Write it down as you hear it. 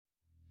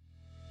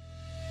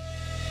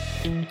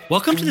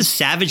Welcome to the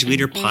Savage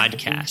Leader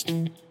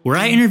Podcast, where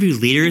I interview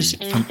leaders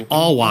from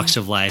all walks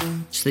of life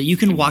so that you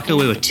can walk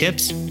away with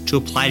tips to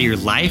apply to your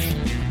life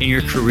and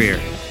your career.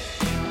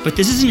 But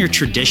this isn't your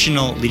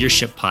traditional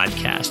leadership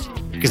podcast,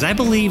 because I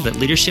believe that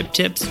leadership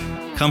tips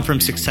come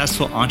from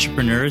successful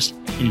entrepreneurs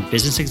and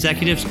business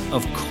executives,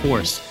 of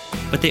course,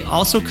 but they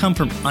also come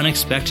from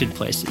unexpected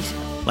places,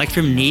 like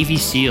from Navy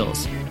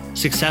SEALs,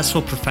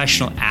 successful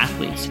professional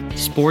athletes,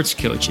 sports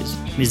coaches,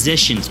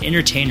 musicians,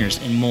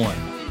 entertainers, and more.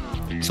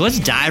 So let's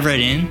dive right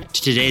in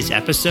to today's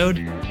episode.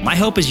 My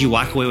hope is you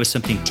walk away with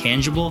something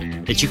tangible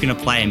that you can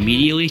apply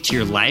immediately to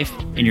your life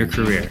and your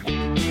career.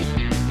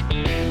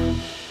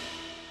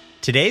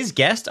 Today's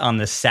guest on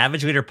the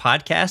Savage Leader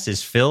Podcast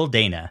is Phil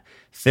Dana.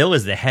 Phil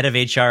is the head of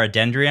HR at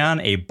Dendreon,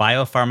 a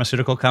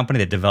biopharmaceutical company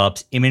that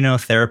develops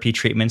immunotherapy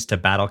treatments to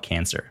battle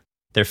cancer.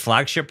 Their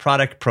flagship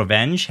product,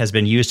 Provenge, has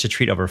been used to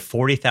treat over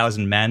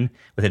 40,000 men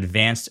with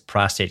advanced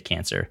prostate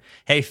cancer.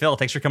 Hey, Phil,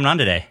 thanks for coming on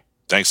today.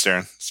 Thanks,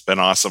 Darren. It's been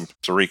awesome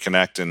to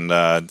reconnect,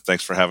 and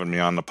thanks for having me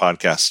on the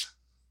podcast.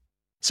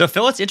 So,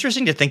 Phil, it's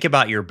interesting to think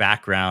about your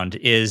background.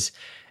 Is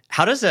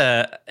how does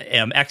a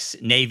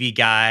ex-Navy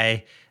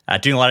guy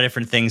doing a lot of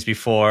different things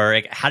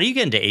before, how do you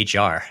get into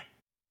HR?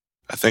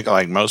 I think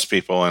like most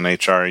people in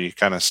HR, you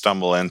kind of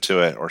stumble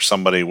into it, or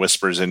somebody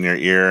whispers in your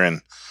ear,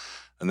 and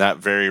in that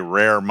very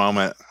rare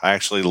moment, I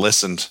actually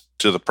listened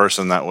to the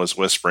person that was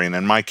whispering.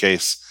 In my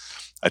case,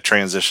 I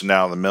transitioned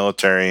out of the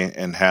military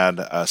and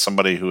had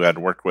somebody who had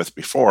worked with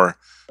before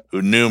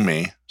who knew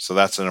me. So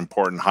that's an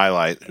important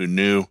highlight, who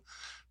knew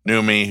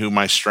me, who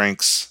my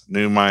strengths,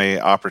 knew my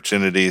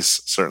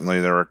opportunities.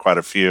 Certainly there were quite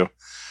a few,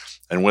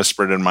 and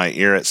whispered in my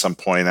ear at some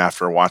point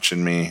after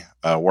watching me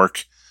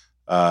work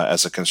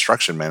as a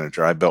construction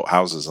manager. I built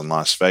houses in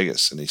Las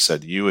Vegas, and he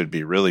said, "You would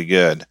be really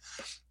good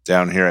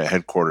down here at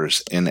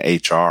headquarters in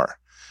HR."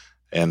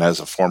 And as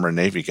a former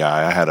Navy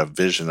guy, I had a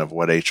vision of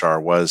what HR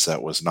was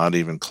that was not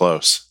even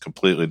close,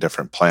 completely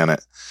different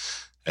planet.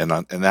 And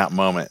in that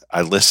moment,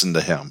 I listened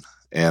to him.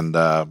 And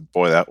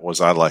boy, that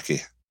was I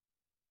lucky.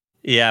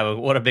 Yeah,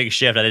 what a big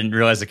shift. I didn't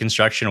realize the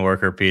construction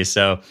worker piece.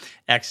 So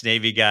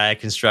ex-Navy guy,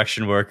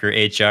 construction worker,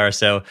 HR.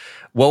 So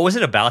what was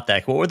it about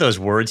that? What were those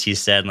words he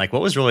said? And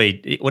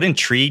what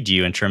intrigued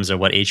you in terms of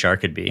what HR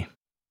could be?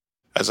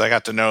 As I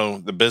got to know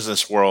the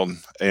business world,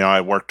 I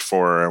worked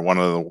for one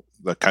of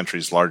the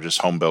country's largest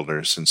home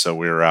builders. And so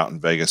we were out in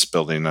Vegas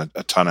building a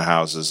ton of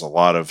houses, a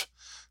lot of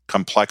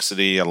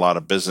complexity, a lot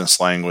of business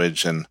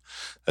language. And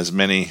as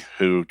many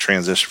who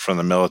transitioned from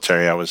the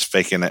military, I was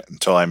faking it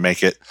until I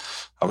make it.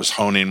 I was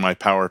honing my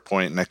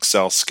PowerPoint and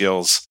Excel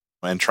skills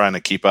and trying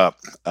to keep up,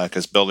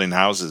 because building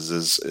houses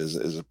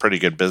is a pretty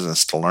good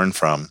business to learn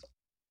from.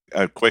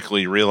 I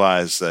quickly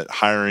realized that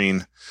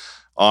hiring,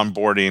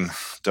 onboarding,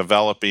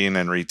 developing,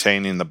 and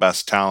retaining the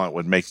best talent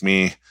would make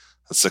me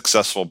a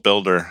successful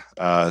builder,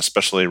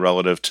 especially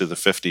relative to the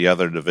 50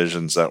 other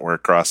divisions that were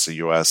across the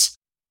U.S.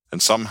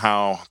 And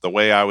somehow the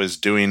way I was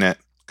doing it,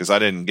 because I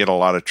didn't get a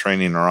lot of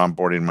training or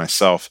onboarding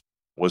myself,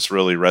 was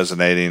really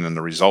resonating, and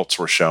the results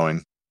were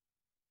showing.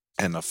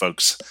 And the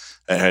folks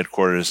at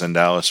headquarters in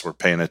Dallas were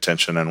paying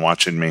attention and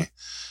watching me.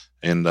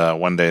 And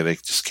one day they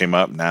just came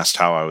up and asked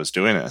how I was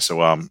doing it. I said,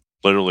 well, I'm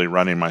literally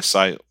running my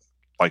site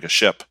like a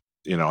ship.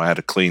 I had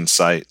a clean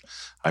site.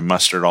 I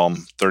mustered all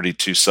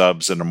 32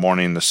 subs in the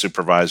morning, the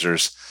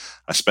supervisors.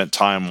 I spent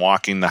time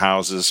walking the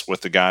houses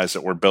with the guys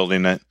that were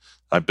building it.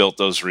 I built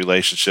those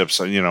relationships,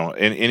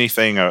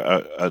 anything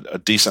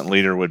a decent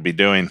leader would be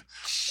doing.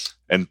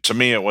 And to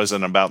me, it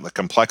wasn't about the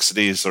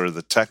complexities or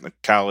the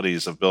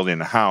technicalities of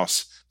building a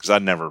house, because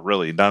I'd never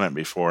really done it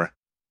before.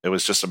 It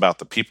was just about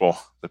the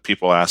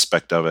people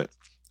aspect of it.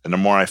 And the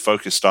more I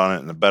focused on it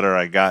and the better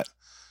I got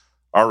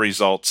our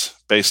results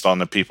based on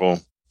the people,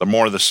 the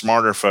more the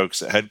smarter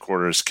folks at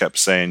headquarters kept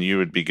saying, you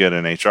would be good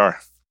in HR.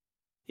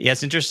 Yeah,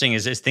 it's interesting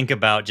is think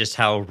about just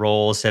how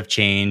roles have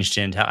changed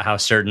and how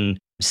certain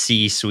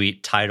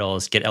C-suite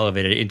titles get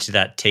elevated into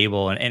that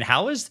table. And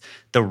how has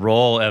the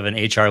role of an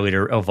HR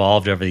leader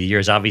evolved over the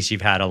years? Obviously,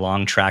 you've had a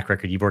long track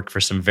record. You've worked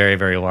for some very,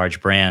 very large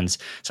brands.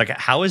 So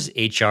how has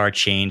HR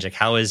changed?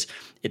 How has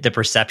the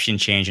perception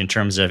changed in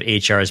terms of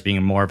HR as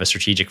being more of a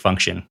strategic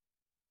function?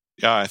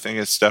 Yeah, I think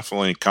it's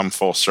definitely come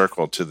full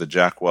circle to the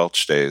Jack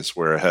Welch days,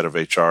 where a head of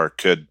HR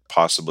could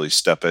possibly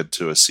step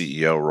into a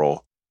CEO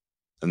role.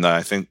 And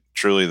I think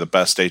truly the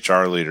best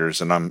HR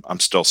leaders, and I'm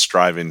still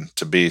striving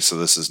to be, so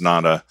this is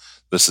not a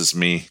this is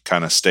me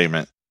kind of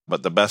statement,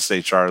 but the best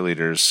HR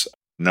leaders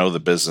know the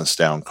business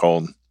down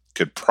cold,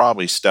 could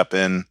probably step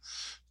in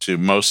to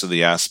most of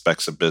the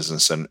aspects of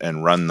business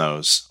and run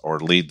those or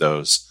lead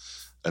those.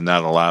 And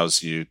that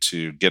allows you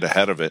to get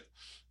ahead of it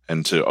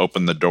and to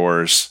open the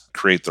doors,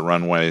 create the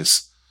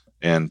runways,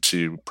 and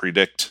to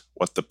predict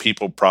what the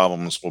people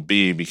problems will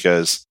be.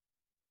 Because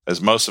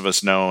as most of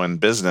us know in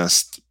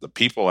business, the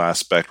people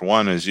aspect,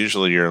 one, is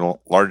usually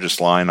your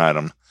largest line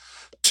item.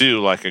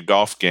 Two, like a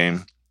golf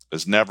game,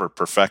 is never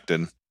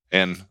perfected.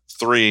 And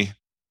three,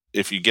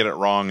 if you get it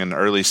wrong in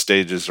early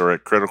stages or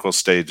at critical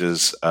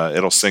stages,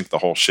 it'll sink the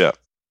whole ship.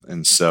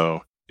 And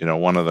so,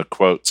 One of the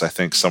quotes I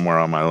think somewhere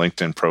on my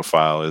LinkedIn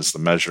profile is the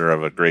measure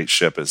of a great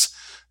ship is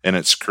in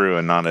its crew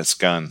and not its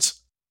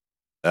guns.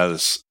 That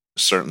is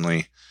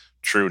certainly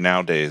true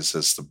nowadays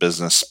as the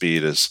business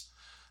speed is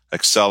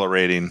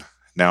accelerating.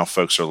 Now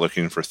folks are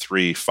looking for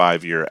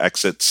 3-5 year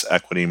exits,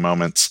 equity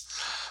moments,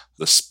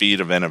 the speed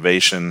of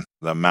innovation,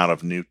 the amount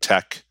of new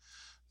tech,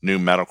 new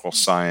medical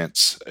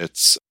science.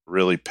 It's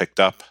really picked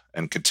up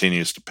and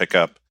continues to pick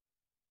up.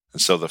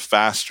 And so the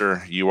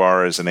faster you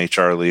are as an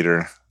HR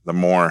leader, the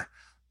more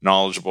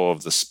knowledgeable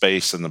of the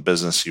space and the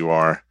business you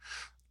are,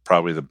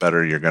 probably the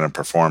better you're going to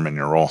perform in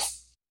your role.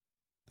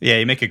 Yeah,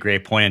 you make a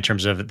great point in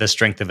terms of the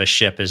strength of a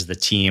ship is the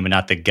team and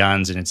not the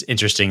guns. And it's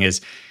interesting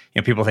is,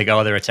 people think,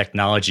 oh, they're a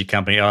technology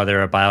company. Oh,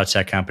 they're a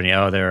biotech company.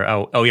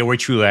 Oh, yeah, we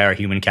truly are a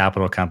human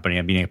capital company.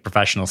 I'm being a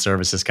professional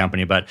services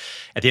company. But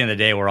at the end of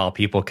the day, we're all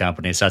people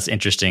companies. So that's an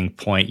interesting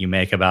point you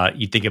make about,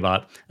 you think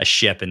about a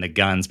ship and the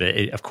guns, but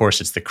of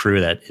course, it's the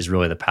crew that is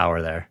really the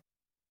power there.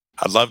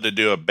 I'd love to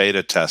do a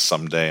beta test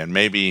someday, and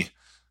maybe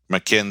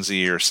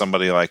McKinsey or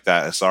somebody like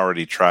that has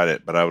already tried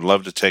it, but I would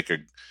love to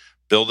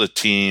build a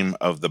team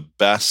of the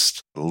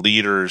best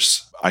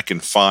leaders I can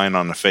find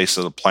on the face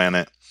of the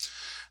planet,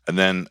 and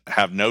then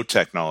have no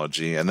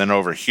technology. And then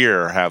over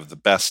here, have the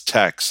best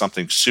tech,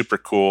 something super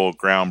cool,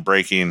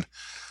 groundbreaking,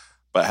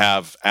 but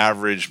have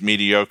average,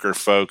 mediocre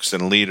folks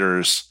and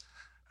leaders,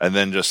 and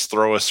then just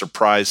throw a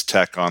surprise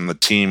tech on the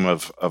team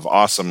of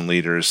awesome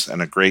leaders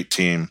and a great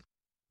team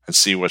and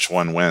see which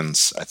one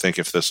wins. I think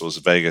if this was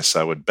Vegas,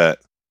 I would bet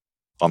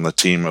on the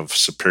team of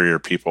superior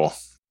people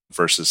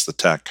versus the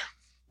tech.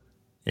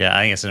 Yeah,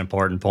 I think it's an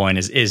important point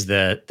is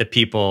the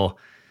people,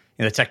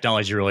 the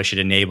technology really should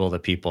enable the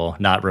people,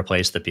 not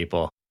replace the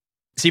people.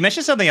 So you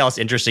mentioned something else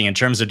interesting in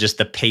terms of just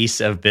the pace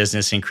of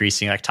business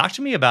increasing. Like, talk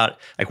to me about,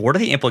 what are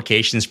the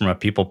implications from a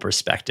people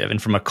perspective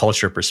and from a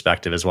culture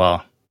perspective as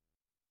well?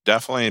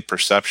 Definitely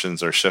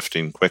perceptions are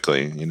shifting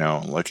quickly.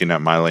 Looking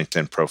at my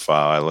LinkedIn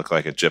profile, I look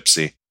like a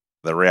gypsy.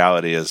 The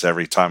reality is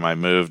every time I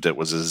moved, it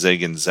was a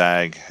zig and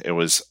zag. It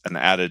was an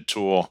added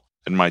tool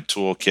in my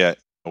toolkit,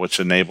 which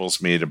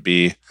enables me to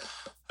be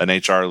an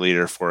HR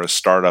leader for a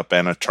startup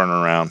and a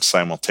turnaround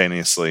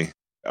simultaneously.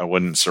 I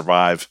wouldn't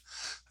survive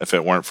if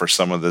it weren't for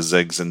some of the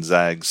zigs and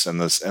zags and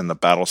the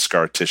battle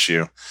scar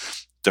tissue,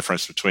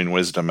 difference between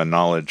wisdom and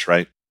knowledge,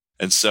 right?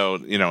 And so,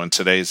 in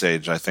today's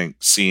age, I think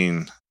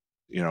seeing,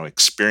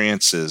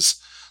 experiences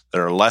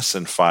that are less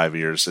than 5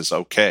 years is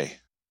okay,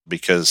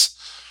 because,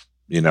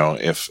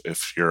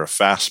 if you're a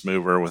fast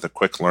mover with a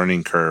quick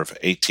learning curve,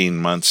 18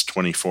 months,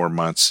 24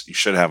 months, you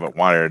should have it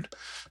wired.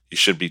 You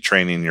should be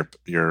training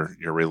your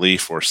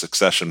relief or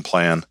succession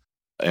plan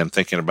and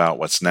thinking about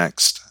what's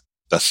next.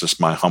 That's just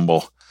my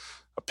humble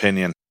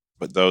opinion.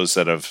 But those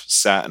that have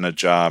sat in a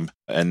job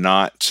and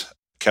not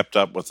kept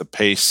up with the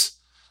pace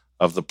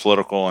of the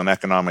political and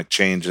economic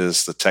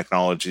changes, the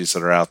technologies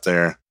that are out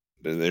there,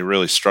 they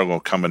really struggle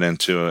coming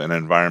into an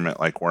environment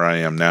like where I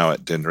am now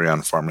at Dendreon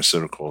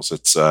Pharmaceuticals.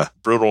 It's a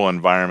brutal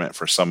environment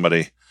for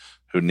somebody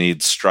who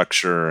needs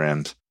structure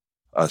and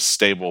a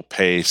stable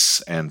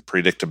pace and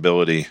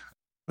predictability.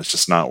 It's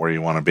just not where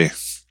you want to be.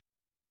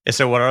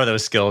 So what are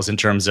those skills in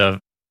terms of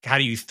how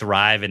do you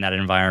thrive in that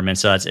environment?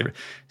 So that's a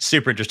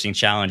super interesting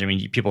challenge. I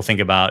mean, people think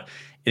about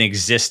an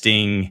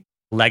existing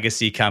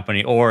legacy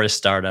company or a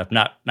startup,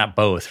 not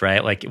both,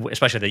 right? Like,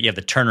 especially that you have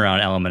the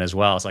turnaround element as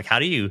well. It's like, how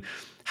do you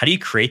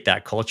create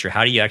that culture?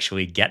 How do you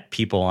actually get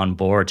people on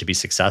board to be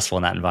successful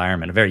in that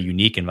environment, a very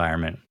unique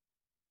environment?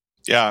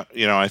 Yeah,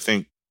 I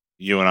think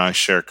you and I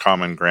share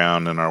common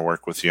ground in our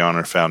work with the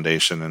Honor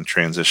Foundation and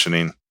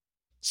transitioning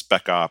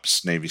Spec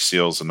Ops, Navy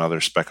SEALs, and other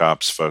Spec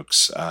Ops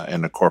folks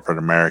into corporate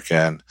America.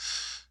 And,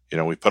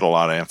 we put a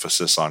lot of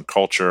emphasis on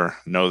culture,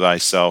 know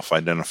thyself,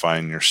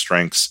 identifying your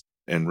strengths,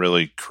 and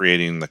really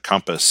creating the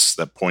compass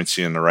that points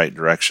you in the right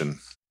direction.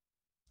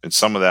 And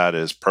some of that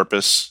is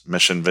purpose,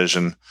 mission,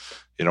 vision.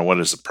 What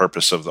is the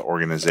purpose of the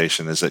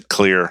organization? Is it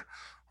clear?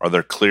 Are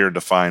there clear,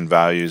 defined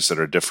values that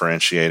are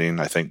differentiating?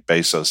 I think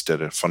Bezos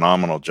did a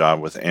phenomenal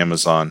job with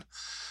Amazon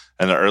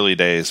in the early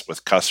days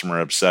with customer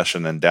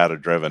obsession and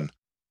data-driven.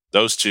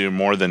 Those two,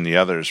 more than the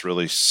others,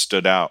 really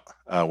stood out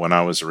when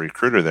I was a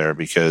recruiter there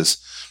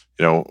because,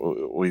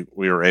 we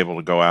were able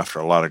to go after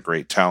a lot of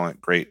great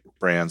talent, great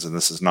brands, and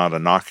this is not a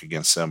knock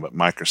against them, but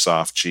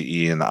Microsoft,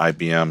 GE, and the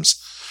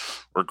IBMs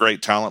were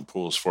great talent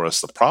pools for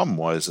us. The problem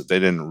was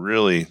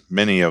that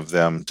many of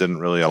them didn't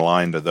really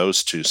align to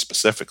those two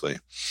specifically.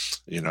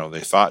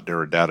 They thought they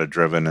were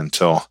data-driven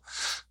until,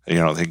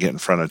 they get in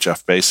front of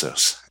Jeff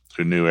Bezos,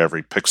 who knew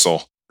every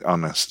pixel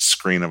on the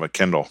screen of a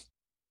Kindle.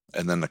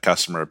 And then the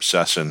customer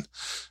obsession,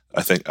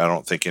 I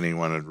don't think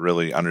anyone had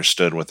really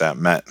understood what that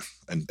meant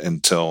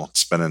until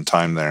spending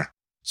time there.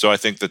 So I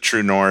think the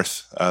true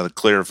north, the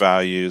clear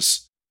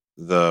values,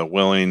 the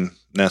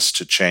willingness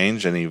to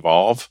change and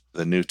evolve,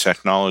 the new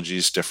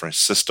technologies, different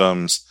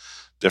systems,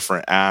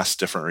 different asks,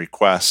 different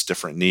requests,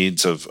 different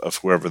needs of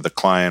whoever the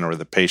client or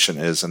the patient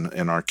is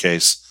in our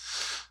case,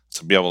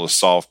 to be able to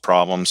solve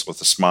problems with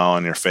a smile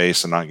on your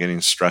face and not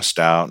getting stressed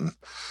out and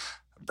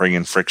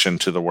bringing friction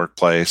to the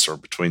workplace or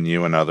between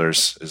you and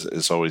others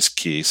is always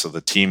key. So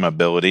the team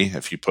ability,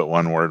 if you put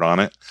one word on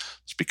it,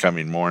 is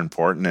becoming more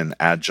important in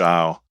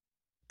agile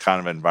kind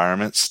of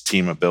environments,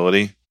 team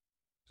ability.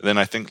 Then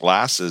I think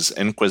last is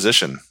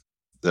inquisition,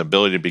 the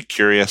ability to be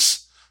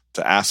curious,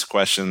 to ask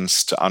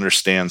questions, to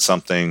understand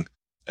something,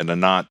 and to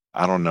not,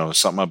 I don't know,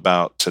 something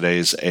about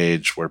today's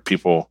age where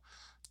people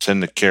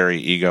tend to carry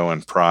ego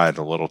and pride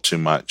a little too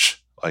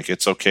much. Like,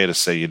 it's okay to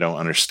say you don't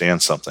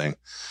understand something.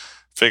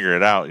 Figure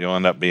it out. You'll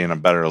end up being a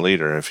better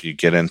leader if you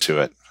get into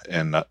it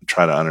and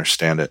try to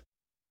understand it.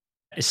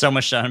 So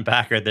much to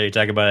unpack right there. You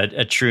talk about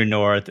a true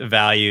north,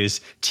 values,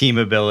 team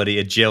ability,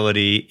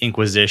 agility,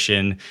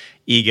 inquisition,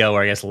 ego,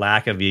 or I guess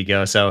lack of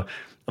ego. So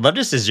I'd love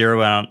just to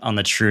zero in on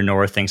the true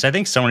north thing. So I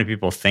think so many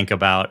people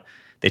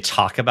they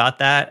talk about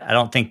that. I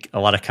don't think a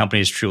lot of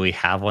companies truly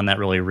have one that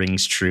really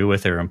rings true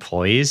with their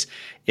employees.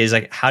 Is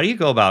like, how do you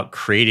go about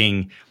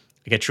creating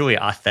like a truly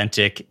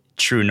authentic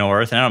true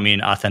north? And I don't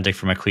mean authentic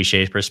from a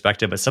cliche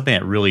perspective, but something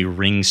that really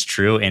rings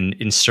true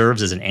and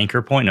serves as an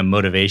anchor point and a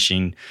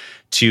motivation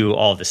to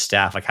all the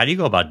staff. Like, how do you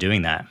go about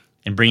doing that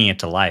and bringing it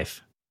to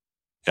life?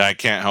 Yeah, I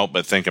can't help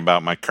but think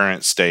about my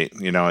current state. At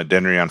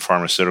Dendreon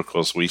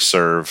Pharmaceuticals, we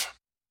serve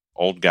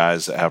old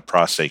guys that have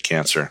prostate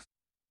cancer.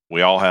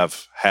 We all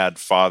have had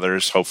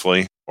fathers,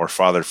 hopefully, or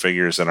father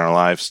figures in our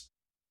lives.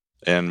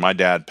 And my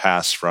dad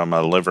passed from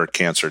a liver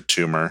cancer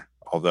tumor,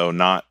 although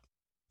not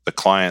the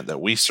client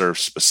that we serve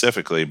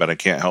specifically, but I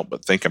can't help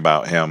but think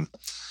about him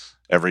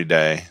every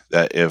day,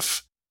 that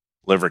if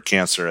liver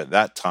cancer at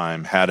that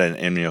time had an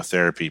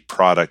immunotherapy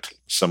product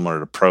similar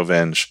to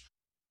Provenge,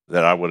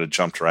 that I would have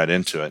jumped right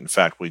into it. In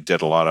fact, we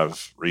did a lot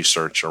of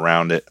research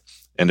around it,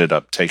 ended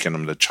up taking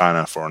him to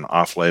China for an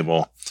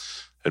off-label,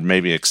 had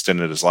maybe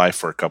extended his life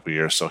for a couple of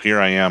years. So here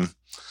I am.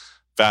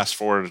 Fast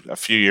forward a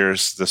few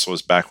years. This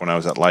was back when I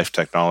was at Life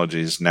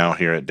Technologies, now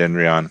here at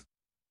Dendreon.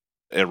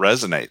 It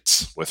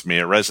resonates with me.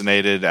 It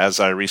resonated as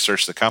I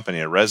researched the company.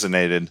 It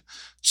resonated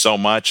so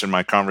much in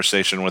my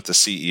conversation with the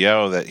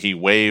CEO that he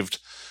waived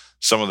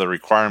some of the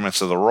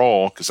requirements of the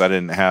role because I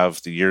didn't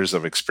have the years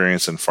of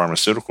experience in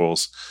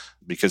pharmaceuticals,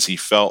 because he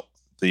felt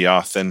the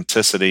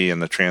authenticity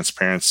and the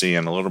transparency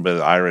and a little bit of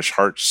the Irish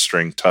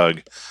heartstring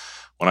tug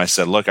when I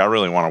said, look, I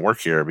really want to work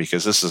here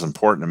because this is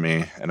important to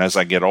me. And as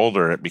I get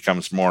older, it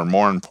becomes more and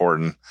more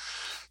important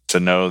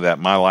to know that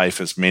my life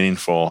is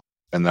meaningful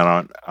and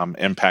that I'm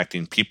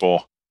impacting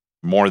people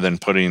more than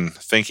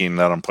thinking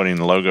that I'm putting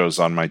logos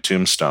on my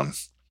tombstone,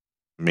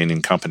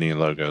 meaning company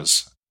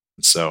logos.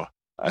 And so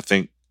I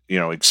think,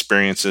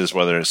 experiences,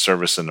 whether it's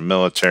service in the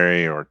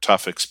military or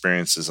tough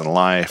experiences in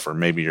life, or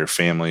maybe your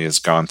family has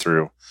gone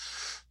through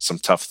some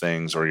tough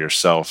things, or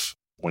yourself,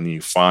 when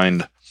you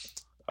find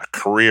a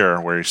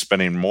career where you're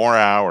spending more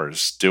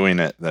hours doing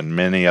it than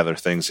many other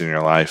things in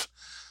your life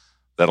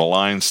that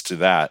aligns to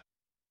that,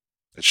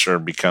 it sure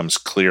becomes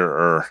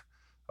clearer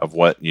of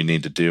what you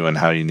need to do and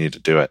how you need to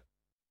do it.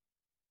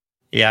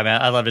 Yeah,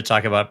 man, I'd love to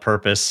talk about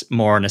purpose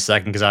more in a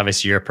second, because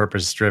obviously you're a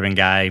purpose-driven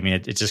guy. I mean,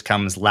 it just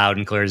comes loud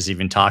and clear as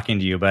even talking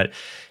to you. But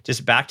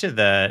just back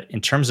to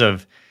in terms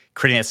of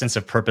creating that sense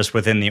of purpose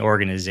within the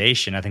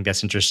organization, I think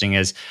that's interesting.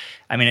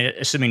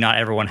 Assuming not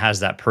everyone has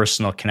that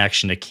personal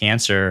connection to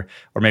cancer,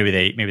 or maybe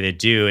they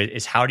do,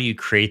 is how do you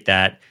create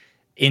that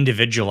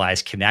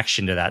individualized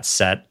connection to that's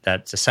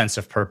a sense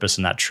of purpose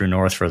and that true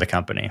north for the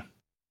company?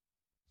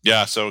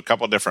 Yeah, so a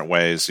couple of different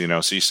ways. So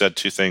you said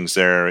two things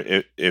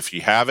there. If you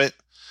have it,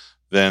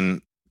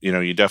 then,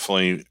 you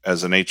definitely,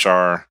 as an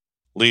HR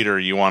leader,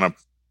 you want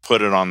to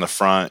put it on the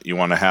front. You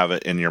want to have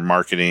it in your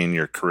marketing,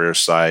 your career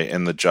site,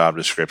 in the job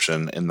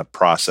description, in the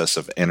process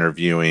of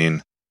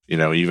interviewing.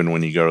 Even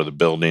when you go to the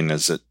building,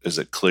 is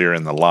it clear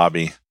in the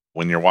lobby?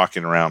 When you're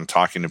walking around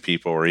talking to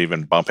people, or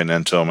even bumping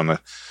into them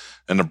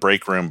in the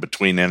break room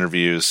between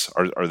interviews,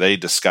 are they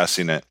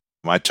discussing it?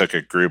 I took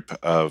a group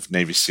of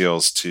Navy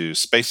SEALs to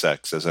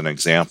SpaceX as an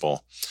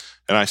example.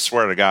 And I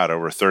swear to God,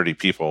 over 30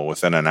 people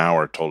within an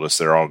hour told us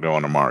they're all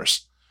going to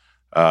Mars.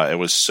 It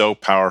was so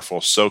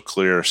powerful, so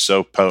clear,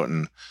 so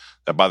potent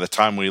that by the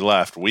time we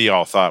left, we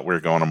all thought we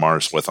were going to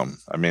Mars with them.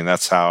 I mean,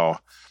 that's how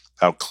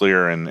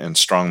clear and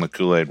strong the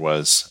Kool-Aid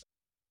was.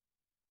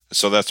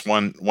 So that's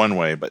one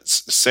way. But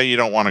say you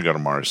don't want to go to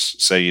Mars.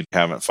 Say you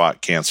haven't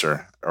fought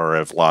cancer or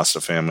have lost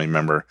a family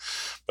member,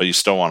 but you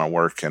still want to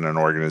work in an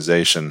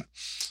organization.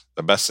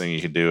 The best thing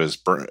you can do is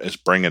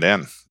bring it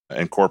in,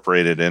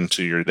 incorporate it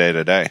into your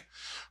day-to-day.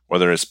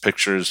 Whether it's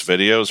pictures,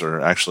 videos,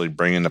 or actually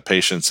bringing the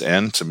patients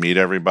in to meet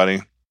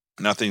everybody.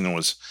 Nothing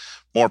was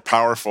more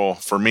powerful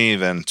for me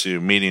than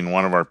to meeting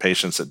one of our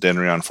patients at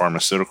Dendreon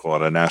Pharmaceutical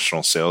at a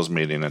national sales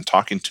meeting and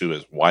talking to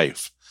his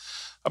wife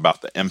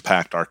about the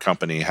impact our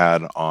company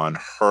had on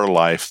her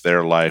life,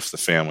 their life, the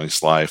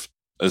family's life,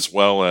 as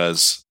well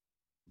as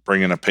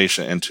bringing a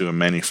patient into a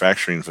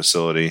manufacturing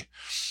facility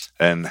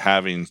and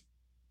having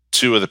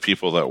two of the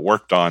people that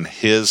worked on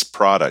his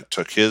product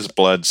took his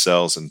blood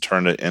cells and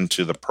turned it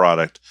into the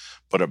product,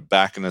 put it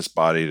back in his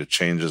body to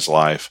change his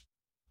life.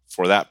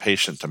 For that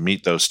patient to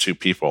meet those two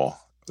people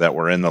that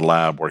were in the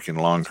lab working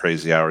long,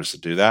 crazy hours to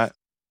do that,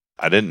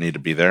 I didn't need to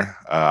be there.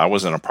 I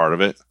wasn't a part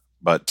of it,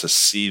 but to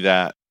see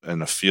that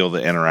and to feel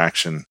the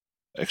interaction,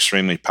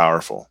 extremely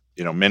powerful.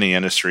 Many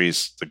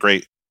industries, the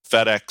great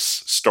FedEx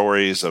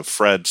stories of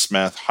Fred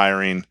Smith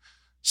hiring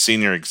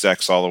senior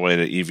execs all the way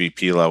to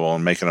EVP level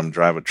and making them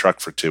drive a truck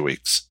for 2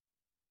 weeks.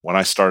 When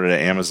I started at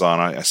Amazon,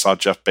 I saw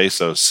Jeff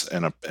Bezos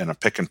in a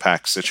pick and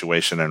pack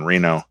situation in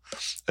Reno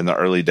in the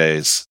early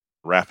days,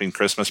 wrapping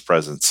Christmas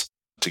presents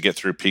to get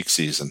through peak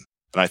season.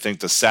 And I think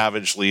the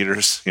savage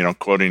leaders,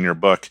 quoting your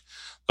book,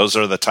 those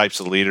are the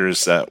types of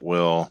leaders that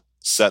will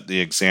set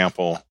the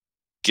example,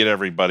 get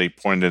everybody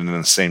pointed in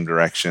the same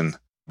direction,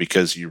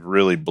 because you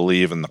really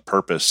believe in the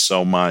purpose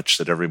so much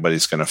that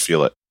everybody's going to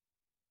feel it.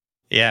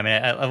 Yeah, I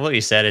mean, I love what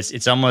you said.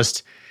 It's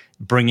almost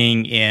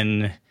bringing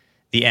in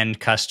the end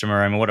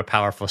customer. I mean, what a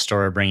powerful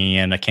story, bringing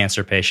in a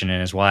cancer patient and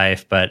his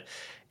wife. But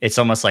it's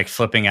almost like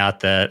flipping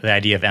out the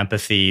idea of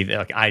empathy,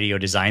 like IDEO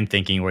design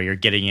thinking, where you're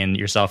getting in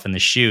yourself in the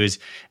shoes,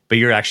 but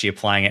you're actually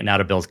applying it now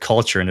to build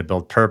culture and to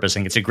build purpose.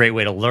 And it's a great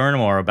way to learn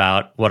more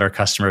about what are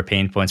customer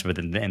pain points. But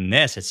in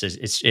this,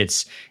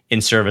 it's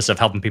in service of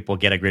helping people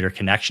get a greater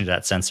connection to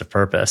that sense of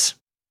purpose.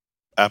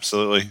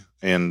 Absolutely.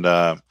 And,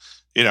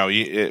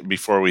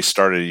 before we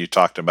started, you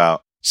talked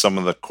about some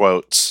of the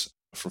quotes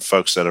from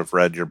folks that have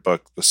read your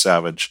book, The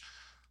Savage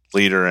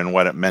Leader, and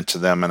what it meant to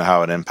them and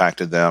how it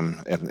impacted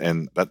them.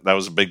 And that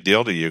was a big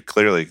deal to you,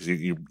 clearly.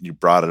 You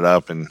brought it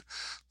up, and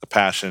the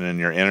passion and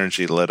your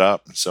energy lit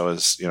up. So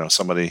as,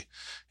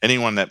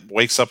 anyone that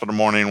wakes up in the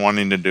morning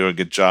wanting to do a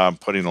good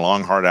job, putting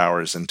long, hard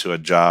hours into a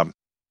job,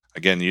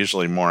 again,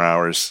 usually more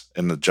hours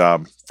in the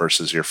job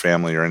versus your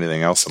family or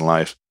anything else in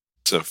life,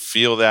 to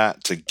feel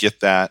that, to get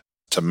that,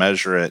 to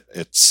measure it,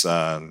 it's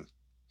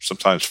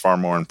sometimes far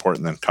more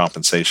important than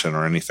compensation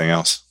or anything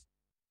else.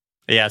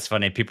 Yeah, it's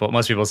funny.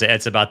 Most people say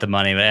it's about the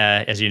money, but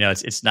as you know,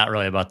 it's not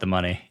really about the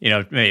money.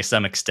 Maybe to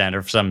some extent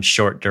or some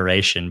short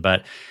duration,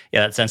 but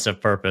yeah, that sense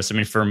of purpose. I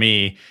mean, for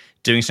me,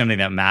 doing something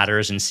that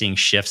matters and seeing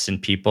shifts in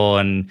people,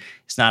 and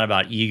it's not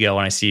about ego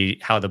when I see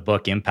how the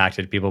book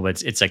impacted people,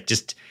 but it's like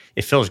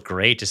it feels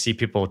great to see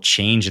people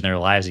change in their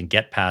lives and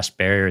get past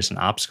barriers and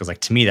obstacles.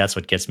 Like, to me, that's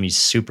what gets me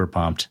super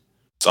pumped.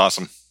 It's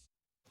awesome.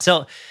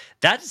 So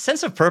that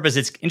sense of purpose,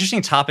 it's an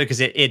interesting topic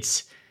because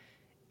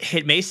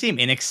it may seem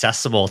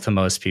inaccessible to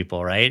most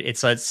people, right?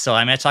 So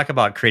I talk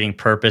about creating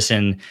purpose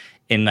in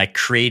like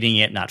creating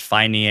it, not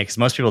finding it, because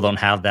most people don't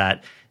have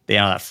that,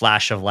 that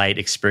flash of light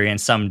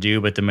experience. Some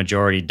do, but the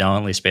majority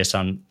don't, at least based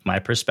on my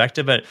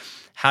perspective. But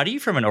how do you,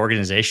 from an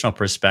organizational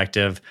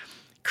perspective,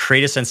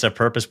 create a sense of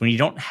purpose when you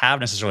don't have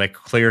necessarily a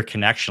clear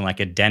connection, like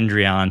a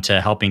Dendreon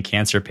to helping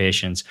cancer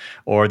patients,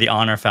 or the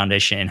Honor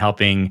Foundation in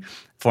helping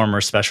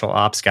former special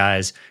ops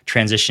guys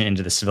transition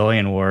into the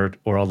civilian world,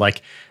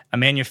 like a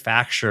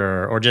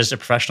manufacturer or just a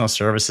professional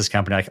services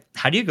company? Like,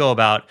 how do you go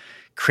about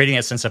creating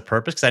a sense of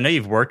purpose? Because I know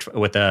you've worked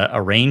with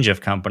a range of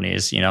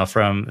companies,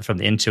 from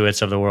the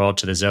Intuits of the world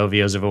to the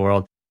Zovios of the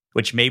world,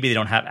 which maybe they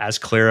don't have as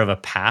clear of a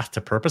path to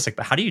purpose. Like,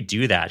 but how do you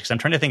do that? Because I'm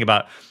trying to think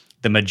about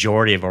the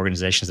majority of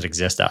organizations that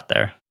exist out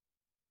there.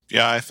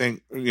 Yeah, I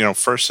think,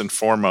 first and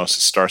foremost,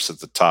 it starts at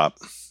the top.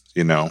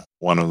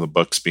 One of the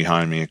books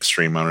behind me,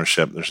 Extreme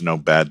Ownership, there's no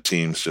bad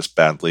teams, just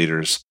bad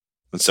leaders.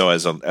 And so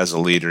as a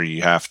leader,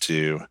 you have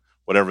to,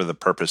 whatever the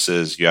purpose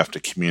is, you have to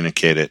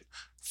communicate it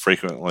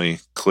frequently,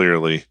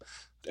 clearly,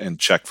 and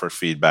check for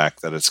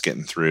feedback that it's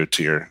getting through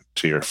to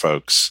your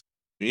folks.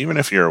 Even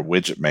if you're a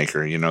widget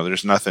maker,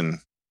 there's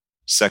nothing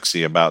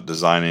sexy about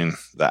designing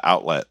the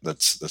outlet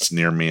that's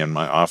near me in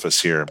my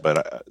office here,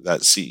 but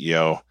that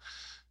CEO,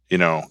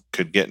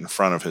 could get in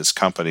front of his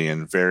company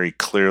and very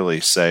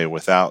clearly say,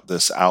 without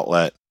this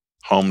outlet,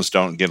 homes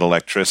don't get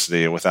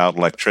electricity. Without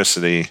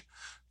electricity,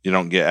 you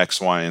don't get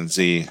X, Y, and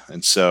Z.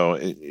 And so,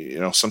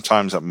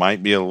 sometimes it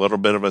might be a little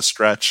bit of a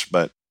stretch,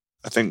 but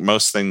I think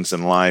most things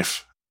in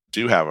life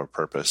do have a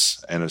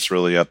purpose, and it's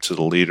really up to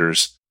the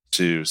leaders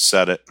to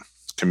set it,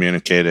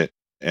 communicate it,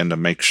 and to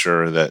make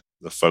sure that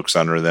the folks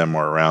under them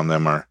or around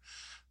them are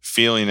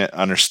feeling it,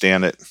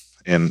 understand it,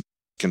 and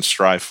can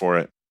strive for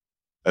it.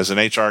 As an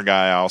HR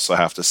guy, I also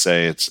have to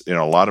say it's,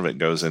 a lot of it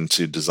goes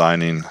into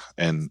designing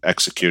and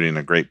executing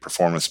a great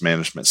performance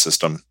management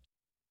system.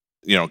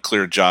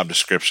 Clear job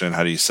description.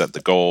 How do you set the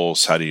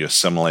goals? How do you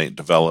assimilate,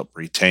 develop,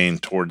 retain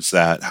towards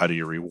that? How do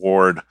you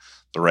reward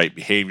the right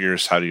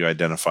behaviors? How do you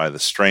identify the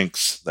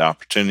strengths, the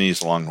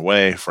opportunities along the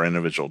way for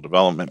individual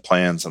development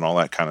plans and all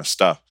that kind of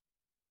stuff?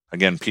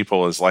 Again,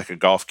 people is like a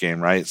golf game,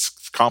 right?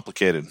 It's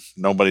complicated.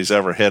 Nobody's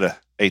ever hit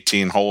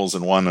 18 holes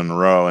in one in a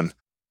row, and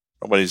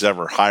nobody's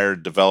ever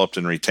hired, developed,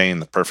 and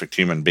retained the perfect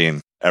human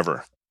being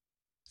ever.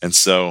 And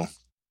so,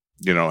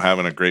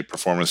 having a great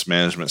performance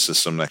management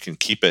system that can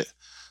keep it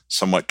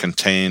somewhat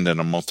contained in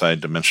a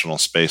multi-dimensional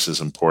space is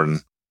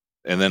important.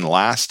 And then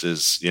last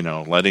is,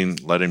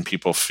 letting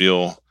people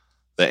feel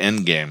the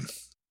end game.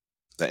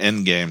 The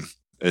end game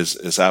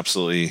is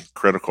absolutely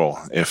critical.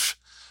 If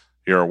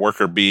you're a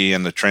worker bee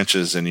in the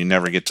trenches and you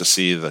never get to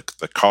see the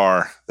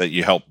car that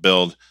you helped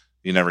build,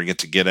 you never get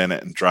to get in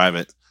it and drive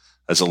it.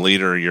 As a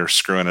leader, you're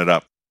screwing it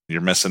up.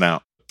 You're missing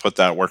out. Put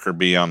that worker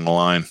bee on the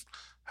line.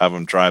 have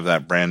them drive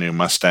that brand new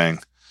Mustang.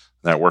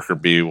 That worker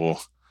bee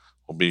will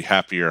be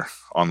happier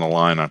on the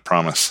line, I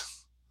promise.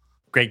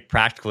 Great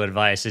practical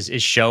advice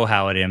is show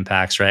how it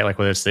impacts, right? Like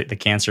whether it's the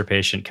cancer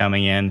patient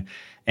coming in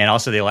and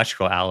also the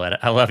electrical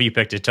outlet. I love you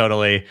picked a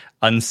totally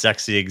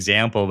unsexy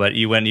example, but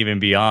you went even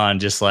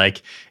beyond just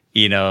like,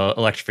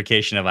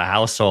 electrification of a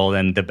household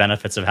and the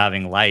benefits of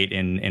having light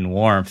in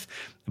warmth,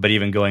 but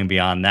even going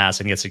beyond that.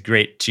 So I think it's a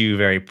great two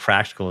very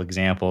practical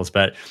examples.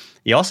 But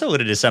you also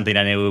alluded to something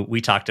I know we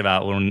talked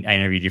about when I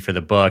interviewed you for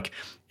the book,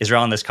 is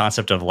around this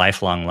concept of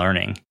lifelong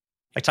learning.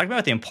 Like talk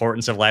about the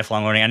importance of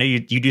lifelong learning. I know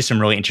you do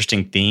some really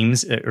interesting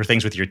themes or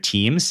things with your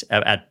teams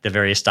at the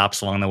various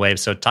stops along the way.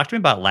 So talk to me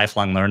about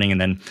lifelong learning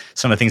and then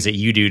some of the things that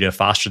you do to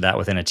foster that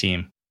within a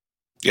team.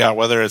 Yeah,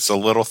 whether it's the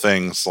little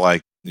things like,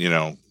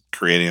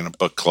 creating a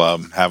book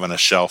club, having a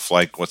shelf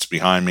like what's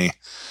behind me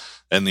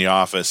in the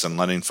office and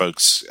letting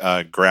folks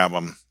grab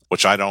them,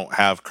 which I don't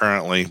have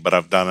currently, but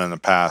I've done in the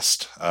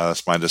past.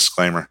 That's my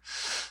disclaimer.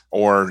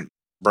 Or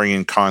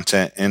bringing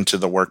content into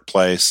the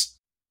workplace,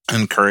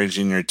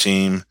 encouraging your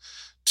team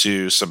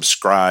to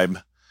subscribe.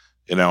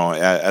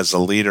 As a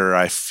leader,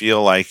 I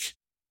feel like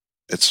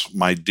it's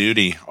my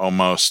duty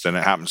almost, and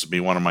it happens to be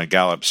one of my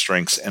Gallup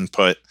strengths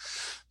input,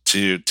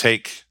 to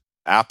take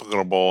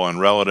applicable and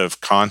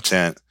relative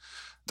content,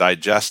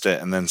 digest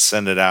it, and then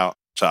send it out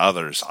to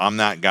others. I'm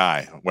that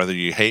guy, whether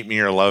you hate me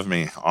or love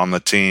me on the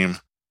team,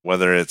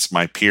 whether it's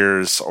my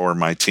peers or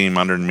my team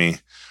under me.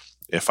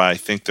 If I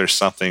think there's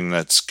something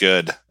that's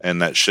good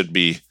and that should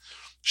be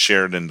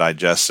shared and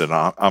digested,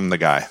 I'm the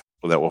guy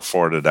that will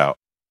forward it out.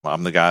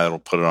 I'm the guy that will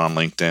put it on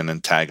LinkedIn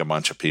and tag a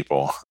bunch of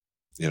people,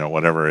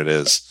 whatever it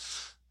is.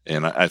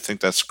 And I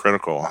think that's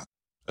critical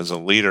as a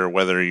leader,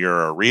 whether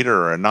you're a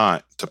reader or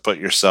not, to put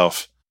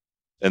yourself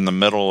in the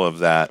middle of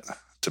that,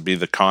 to be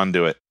the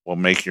conduit will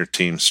make your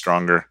team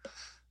stronger.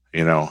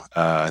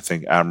 I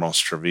think Admiral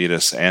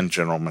Stavridis and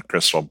General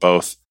McChrystal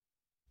both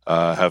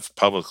have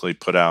publicly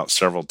put out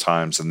several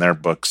times in their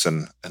books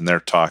and their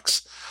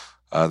talks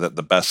that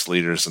the best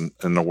leaders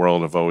in the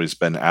world have always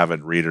been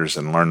avid readers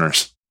and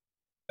learners.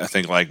 I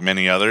think like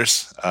many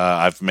others,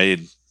 I've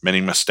made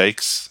many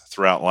mistakes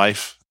throughout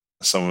life.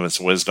 Some of it's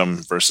wisdom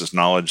versus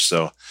knowledge.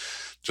 So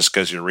just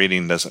because you're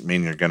reading doesn't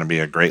mean you're going to be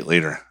a great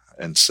leader.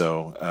 And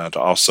so to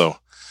also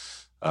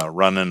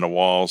run into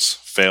walls,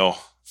 fail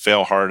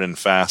hard and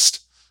fast,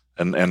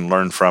 and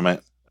learn from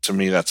it. To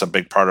me, that's a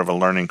big part of a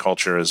learning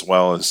culture, as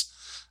well as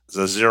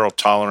the zero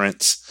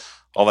tolerance.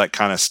 All that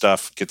kind of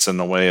stuff gets in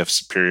the way of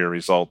superior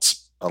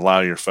results.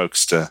 Allow your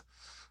folks to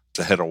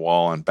hit a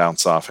wall and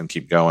bounce off and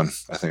keep going.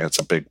 I think that's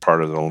a big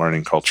part of the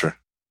learning culture.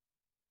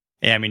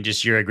 Yeah, I mean,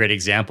 just you're a great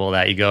example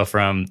that you go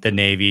from the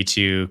Navy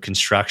to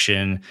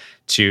construction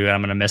to,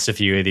 I'm going to miss a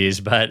few of these,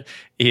 but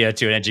to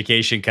an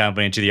education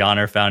company, to the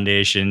Honor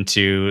Foundation,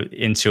 to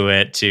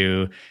Intuit,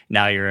 to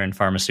now you're in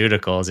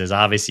pharmaceuticals. Is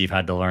obviously you've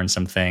had to learn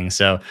some things.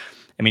 So,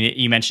 I mean,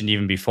 you mentioned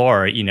even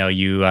before,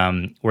 you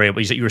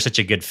were such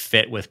a good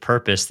fit with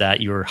purpose that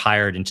you were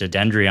hired into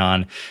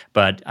Dendreon,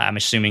 but I'm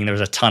assuming there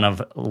was a ton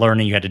of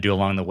learning you had to do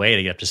along the way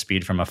to get up to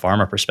speed from a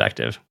pharma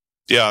perspective.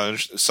 Yeah,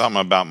 there's something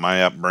about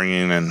my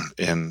upbringing and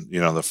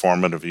the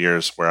formative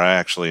years where I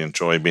actually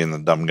enjoy being the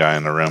dumb guy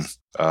in the room.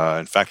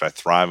 In fact, I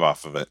thrive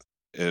off of it.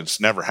 It's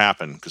never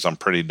happened because I'm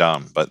pretty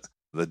dumb, but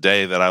the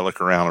day that I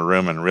look around a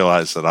room and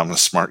realize that I'm the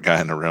smart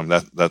guy in the room,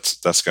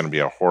 that's going to be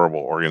a horrible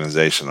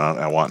organization.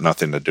 I want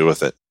nothing to do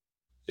with it.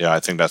 Yeah, I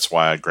think that's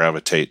why I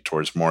gravitate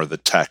towards more of the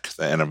tech,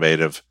 the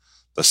innovative,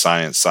 the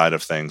science side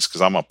of things,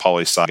 because I'm a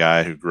poli-sci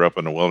guy who grew up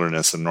in the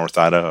wilderness in North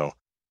Idaho.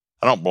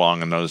 I don't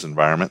belong in those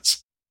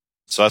environments.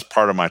 So that's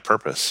part of my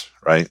purpose,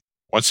 right?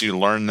 Once you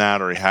learn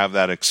that or you have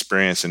that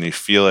experience and you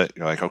feel it,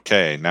 you're like,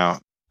 okay,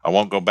 now I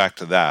won't go back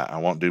to that. I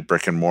won't do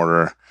brick and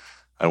mortar.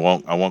 I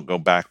won't go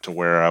back to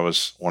where I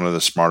was one of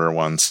the smarter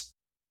ones.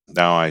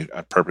 Now I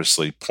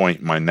purposely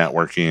point my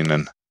networking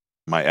and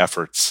my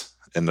efforts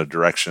in the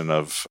direction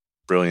of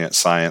brilliant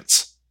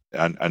science.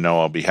 I know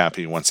I'll be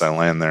happy once I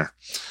land there.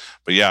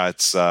 But yeah,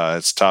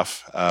 it's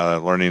tough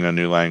learning a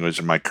new language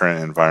in my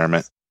current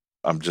environment.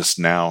 I'm just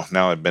now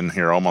I've been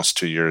here almost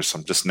 2 years.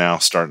 I'm just now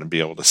starting to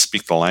be able to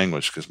speak the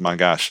language because, my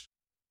gosh,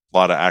 a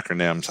lot of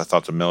acronyms. I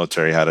thought the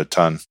military had a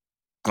ton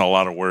and a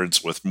lot of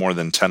words with more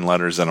than 10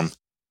 letters in them.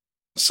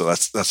 So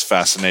that's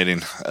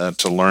fascinating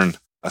to learn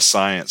a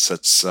science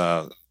that's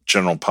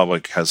general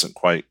public hasn't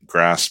quite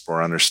grasped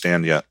or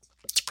understand yet.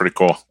 It's pretty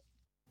cool.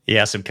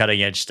 Yeah, some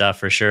cutting edge stuff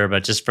for sure.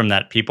 But just from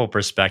that people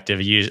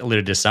perspective, you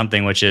alluded to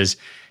something, which is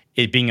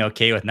it being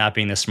okay with not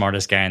being the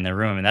smartest guy in the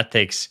room. And that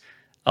takes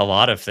a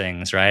lot of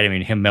things, right? I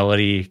mean,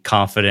 humility,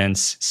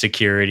 confidence,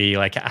 security.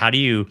 Like, how do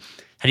you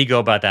go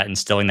about that,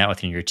 instilling that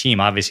within your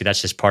team? Obviously,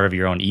 that's just part of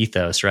your own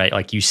ethos, right?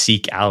 Like, you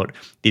seek out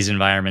these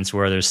environments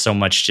where there's so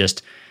much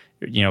just,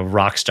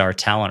 rock star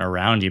talent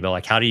around you. But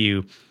like, how do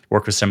you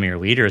work with some of your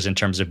leaders in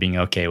terms of being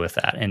okay with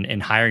that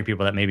and hiring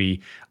people that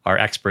maybe are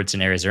experts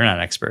in areas they're not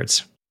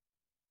experts?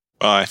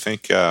 Well, I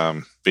think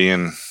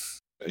being,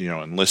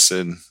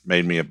 enlisted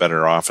made me a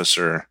better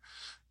officer.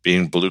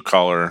 Being blue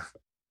collar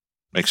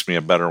makes me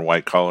a better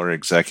white collar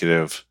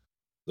executive.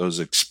 those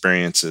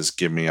experiences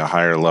give me a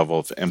higher level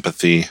of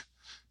empathy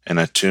and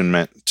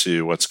attunement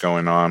to what's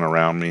going on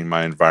around me,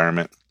 my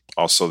environment.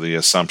 Also, the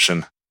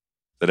assumption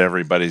that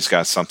everybody's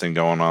got something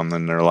going on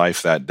in their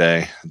life that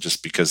day,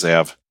 just because they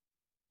have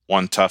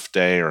one tough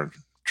day or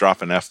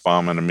drop an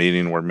F-bomb in a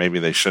meeting where maybe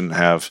they shouldn't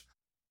have.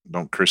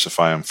 Don't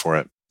crucify them for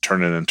it.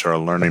 Turn it into a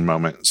learning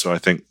moment. So I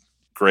think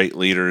great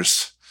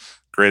leaders,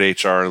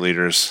 great HR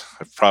leaders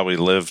have probably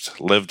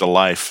lived a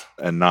life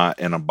and not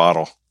in a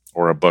bottle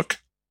or a book.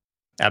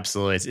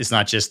 Absolutely. It's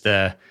not just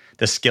the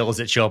skills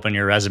that show up on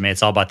your resume.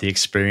 It's all about the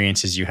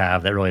experiences you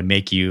have that really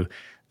make you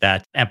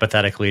that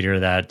empathetic leader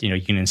that,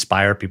 you can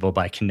inspire people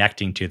by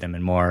connecting to them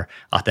in more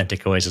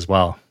authentic ways as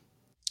well.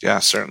 Yeah,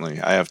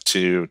 certainly. I have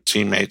 2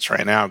 teammates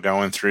right now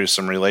going through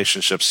some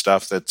relationship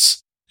stuff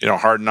that's,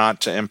 hard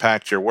not to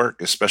impact your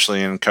work,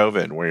 especially in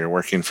COVID, where you're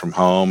working from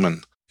home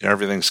and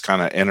everything's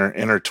kind of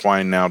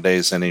intertwined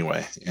nowadays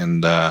anyway.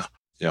 And,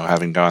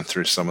 having gone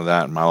through some of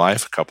that in my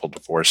life, a couple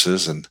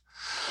divorces and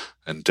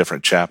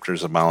different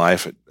chapters of my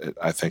life,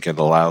 I think it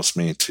allows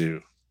me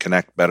to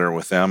connect better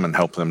with them and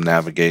help them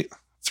navigate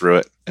through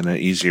it in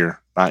an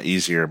not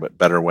easier, but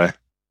better way.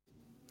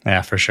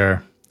 Yeah, for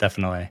sure.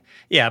 Definitely.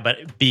 Yeah,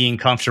 but being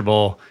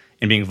comfortable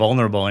and being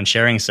vulnerable and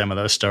sharing some of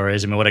those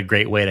stories, what a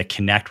great way to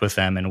connect with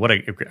them.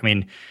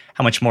 And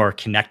how much more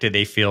connected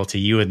they feel to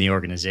you and the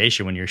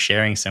organization when you're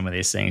sharing some of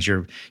these things.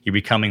 You're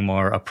becoming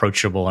more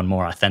approachable and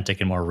more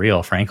authentic and more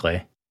real,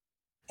 frankly.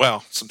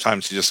 Well,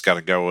 sometimes you just got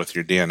to go with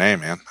your DNA,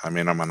 man. I'm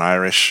an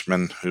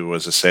Irishman who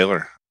was a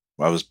sailor.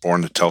 I was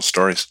born to tell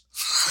stories.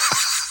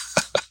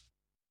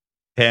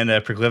 And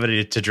a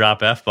proclivity to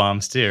drop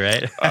F-bombs too,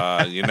 right?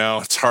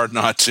 It's hard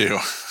not to.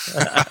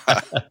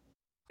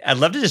 I'd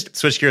love to just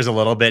switch gears a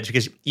little bit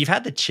because you've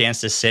had the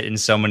chance to sit in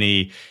so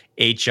many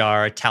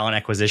HR talent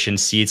acquisition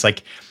seats.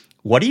 Like,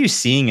 what are you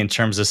seeing in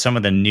terms of some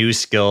of the new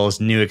skills,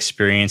 new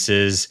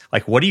experiences?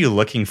 Like, what are you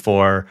looking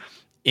for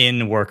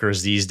in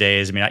workers these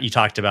days? You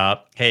talked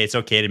about, hey, it's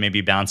okay to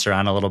maybe bounce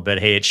around a little bit.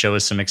 Hey, it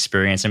shows some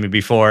experience.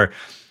 Before,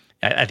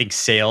 I think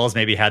sales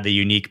maybe had the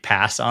unique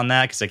pass on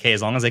that because, like, hey,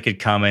 as long as they could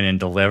come in and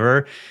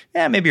deliver,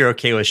 maybe you're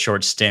okay with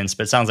short stints.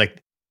 But it sounds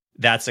like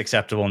that's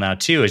acceptable now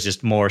too, is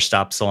just more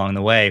stops along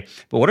the way.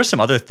 But what are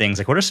some other things?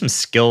 Like, what are some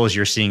skills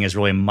you're seeing as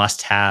really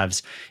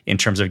must-haves in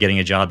terms of getting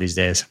a job these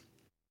days?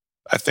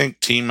 I think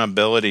team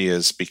ability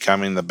is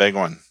becoming the big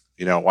one.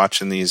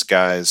 Watching these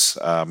guys,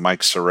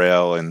 Mike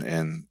Sorrell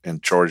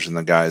and George and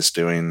the guys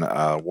doing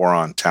War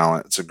on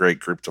Talent, it's a great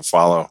group to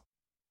follow.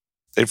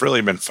 They've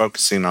really been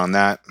focusing on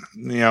that,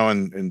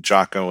 and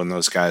Jocko and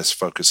those guys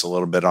focus a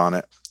little bit on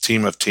it.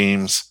 Team of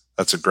teams,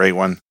 that's a great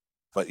one.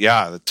 But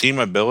yeah, the team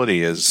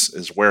ability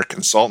is where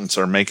consultants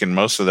are making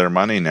most of their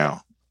money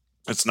now.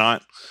 It's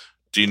not,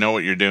 do you know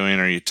what you're doing?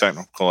 Are you a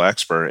technical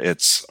expert?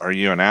 It's, are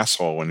you an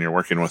asshole when you're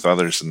working with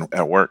others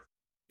at work?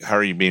 How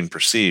are you being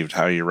perceived?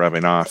 How are you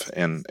rubbing off?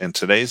 And in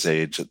today's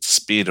age, at the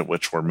speed at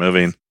which we're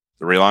moving,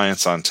 the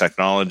reliance on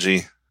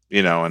technology,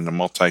 and the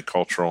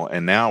multicultural,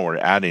 and now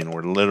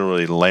we're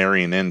literally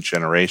layering in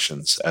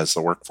generations as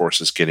the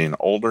workforce is getting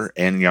older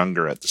and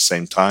younger at the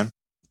same time.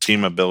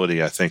 Team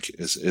ability, I think,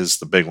 is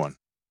the big one.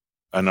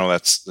 I know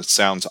that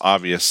sounds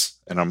obvious,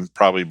 and I'm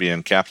probably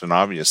being Captain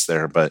Obvious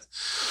there, but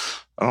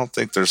I don't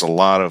think there's a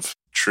lot of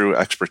true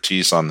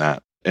expertise on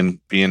that.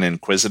 And being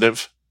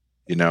inquisitive,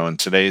 in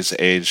today's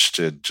age,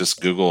 to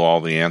just Google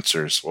all the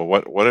answers. Well,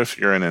 what if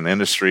you're in an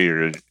industry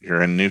or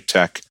you're in new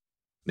tech,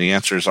 the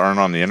answers aren't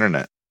on the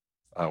internet?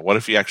 What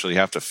if you actually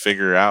have to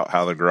figure out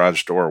how the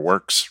garage door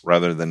works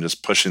rather than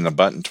just pushing the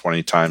button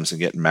 20 times and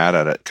getting mad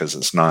at it because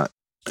it's not?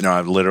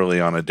 I've literally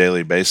on a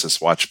daily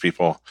basis watched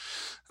people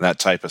in that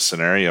type of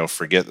scenario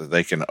forget that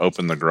they can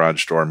open the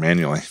garage door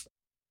manually.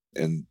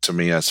 And to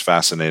me, that's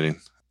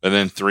fascinating. And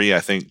then 3, I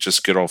think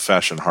just good old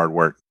fashioned hard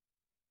work.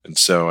 And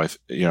so I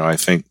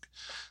think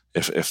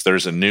if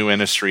there's a new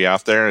industry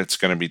out there, it's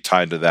going to be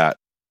tied to that.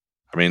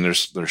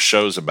 There's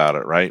shows about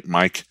it, right?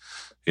 Mike,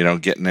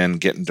 getting in,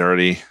 getting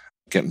dirty,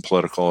 getting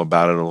political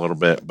about it a little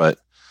bit, but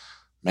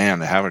man,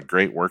 they have a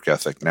great work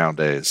ethic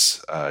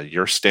nowadays.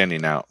 You're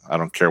standing out. I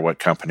don't care what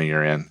company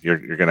you're in. You're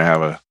going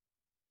to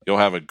you'll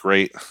have a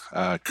great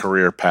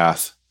career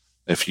path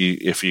if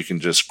you can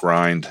just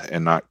grind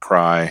and not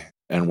cry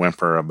and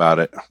whimper about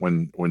it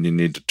when you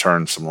need to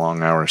turn some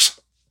long hours.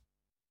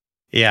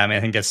 Yeah, I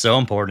think that's so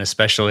important,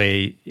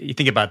 especially you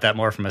think about that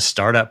more from a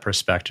startup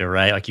perspective,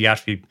 right? Like, you have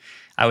to be.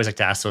 I always like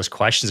to ask those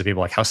questions of people,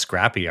 like, how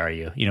scrappy are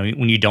you?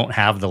 When you don't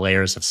have the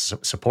layers of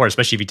support,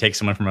 especially if you take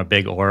someone from a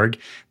big org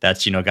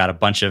that's,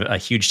 got a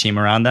huge team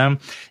around them,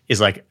 is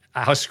like,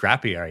 how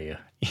scrappy are you?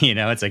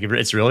 It's like,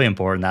 it's really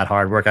important, that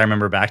hard work. I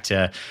remember back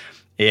to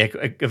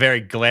a very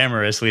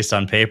glamorous, at least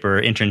on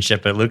paper,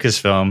 internship at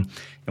Lucasfilm,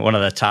 one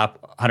of the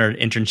top 100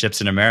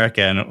 internships in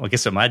America. And well,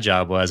 guess what my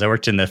job was? I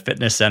worked in the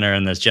fitness center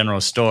in this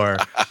general store.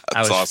 I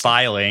was awesome.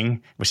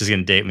 Filing, which is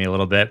going to date me a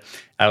little bit.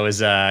 I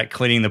was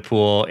cleaning the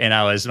pool, and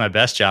my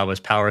best job was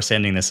power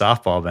sanding the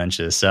softball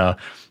benches. So,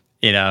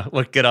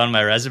 looked good on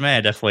my resume.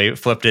 I definitely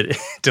flipped it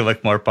to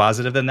look more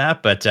positive than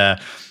that. But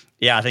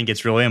yeah, I think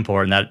it's really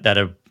important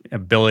that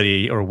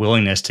ability or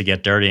willingness to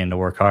get dirty and to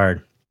work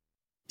hard.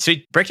 So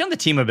you break down the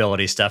team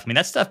ability stuff. I mean,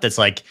 that's stuff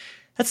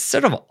that's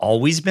sort of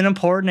always been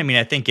important. I mean,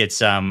 I think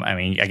it's,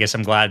 I guess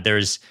I'm glad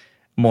there's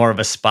more of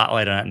a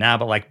spotlight on it now,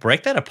 but like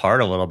break that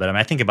apart a little bit. I mean,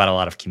 I think about a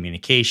lot of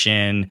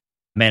communication,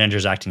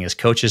 managers acting as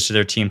coaches to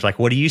their teams. Like,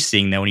 what are you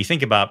seeing though when you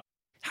think about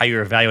how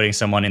you're evaluating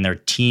someone in their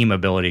team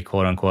ability,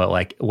 quote unquote?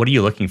 Like, what are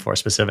you looking for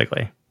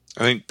specifically?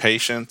 I think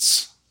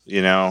patience,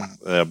 the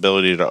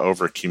ability to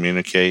over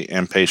communicate.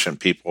 Impatient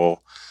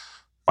people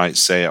might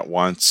say it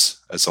once.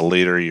 As a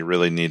leader, you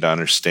really need to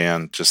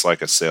understand, just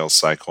like a sales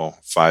cycle,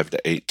 5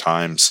 to 8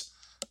 times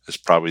is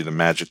probably the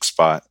magic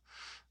spot,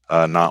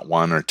 not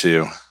 1 or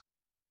 2.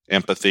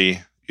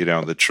 Empathy,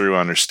 the true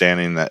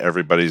understanding that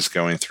everybody's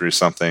going through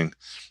something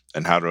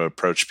and how to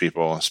approach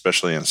people,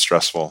 especially in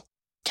stressful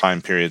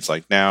time periods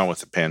like now with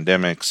the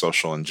pandemic,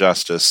 social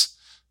injustice,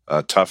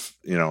 tough,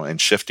 and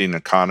shifting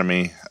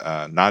economy,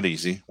 not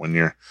easy when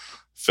you're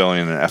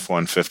filling an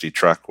F-150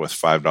 truck with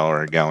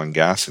 $5 a gallon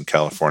gas in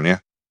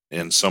California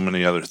and so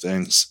many other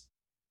things.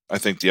 I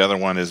think the other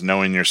one is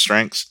knowing your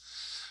strengths,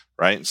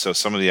 right? So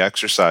some of the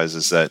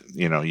exercises that,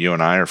 you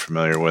and I are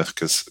familiar with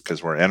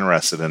because we're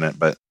interested in it,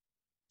 but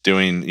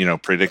doing,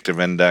 predictive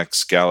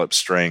index, Gallup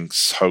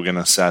strengths, Hogan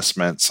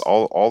assessments,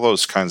 all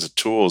those kinds of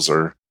tools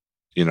are,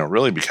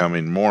 really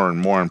becoming more and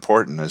more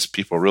important as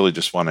people really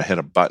just want to hit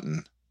a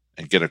button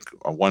and get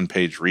a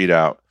one-page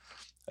readout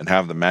and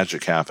have the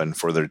magic happen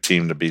for their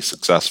team to be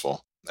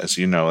successful. As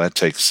you know, that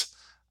takes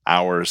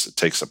hours. It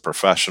takes a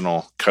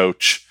professional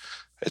coach.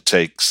 It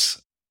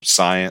takes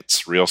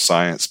science, real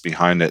science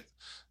behind it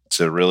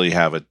to really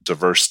have a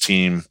diverse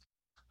team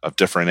of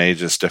different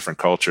ages, different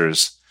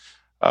cultures.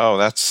 Oh,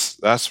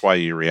 that's why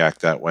you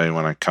react that way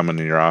when I come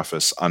into your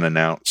office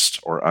unannounced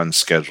or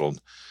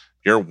unscheduled.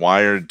 You're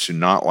wired to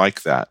not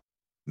like that.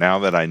 Now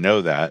that I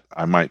know that,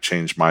 I might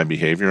change my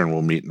behavior and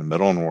we'll meet in the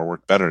middle and we'll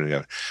work better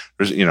together.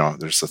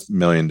 There's a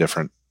million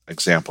different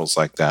examples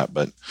like that,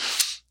 but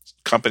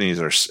companies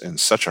are in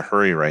such a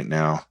hurry right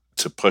now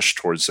to push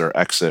towards their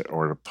exit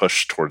or to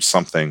push towards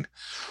something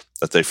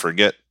that they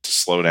forget to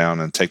slow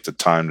down and take the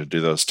time to do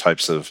those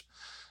types of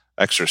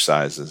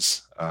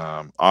exercises,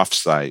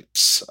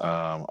 offsites,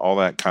 all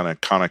that kind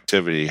of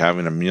connectivity,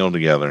 having a meal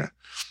together.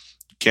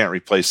 You can't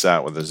replace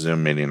that with a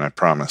Zoom meeting, I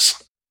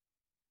promise.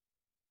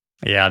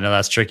 Yeah, no,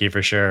 that's tricky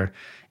for sure.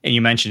 And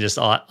you mentioned just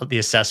the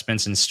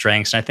assessments and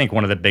strengths. And I think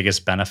one of the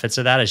biggest benefits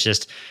of that is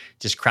just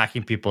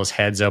cracking people's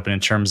heads open in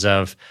terms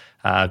of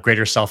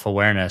greater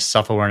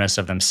self-awareness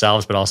of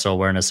themselves, but also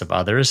awareness of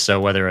others. So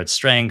whether it's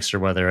strengths or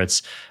whether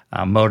it's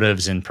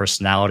motives and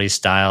personality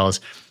styles,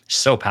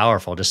 so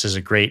powerful. Just as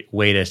a great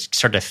way to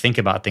start to think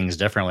about things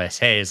differently.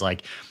 It's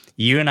like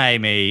you and I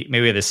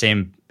maybe have the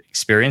same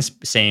experience,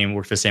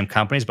 work for the same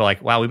companies, but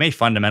like, wow, we may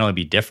fundamentally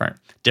be different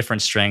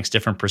strengths,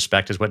 different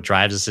perspectives. What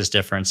drives us is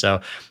different. So I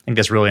think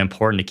that's really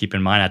important to keep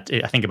in mind.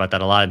 I think about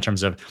that a lot in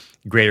terms of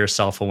greater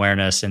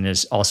self-awareness and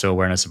is also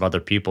awareness of other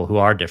people who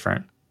are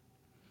different.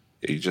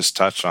 You just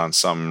touched on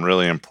something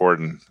really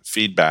important.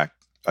 Feedback.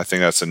 I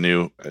think that's a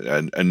new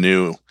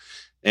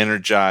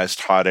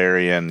energized hot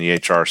area in the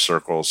HR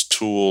circles.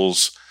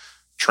 Tools,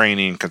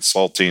 training,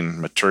 consulting,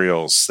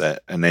 materials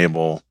that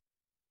enable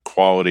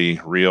quality,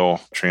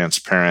 real,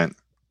 transparent,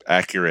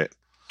 accurate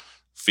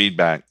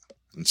feedback.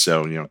 And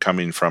so,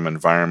 coming from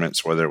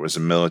environments, whether it was a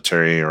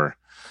military or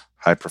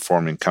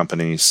high-performing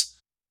companies,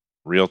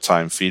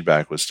 real-time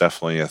feedback was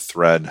definitely a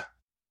thread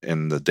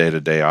in the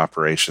day-to-day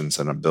operations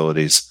and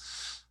abilities.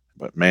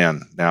 But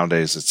man,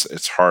 nowadays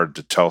it's hard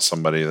to tell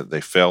somebody that they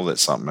failed at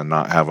something and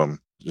not have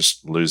them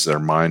just lose their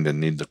mind and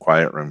need the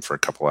quiet room for a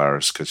couple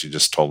hours because you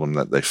just told them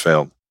that they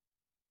failed.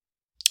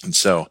 And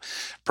so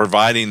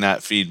providing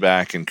that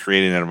feedback and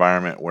creating an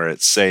environment where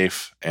it's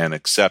safe and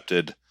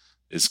accepted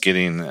is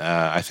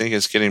I think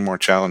it's getting more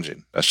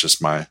challenging. That's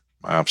just my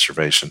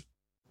observation.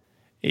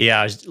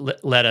 Yeah, I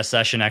led a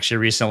session actually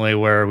recently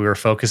where we were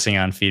focusing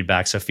on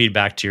feedback. So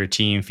feedback to your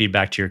team,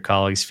 feedback to your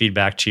colleagues,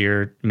 feedback to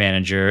your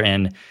manager.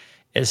 And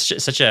it's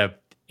just such a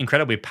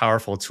incredibly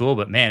powerful tool,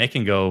 but man, it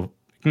can go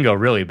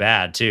really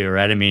bad too,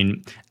 right? I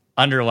mean,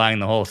 underlying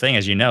the whole thing,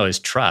 as you know, is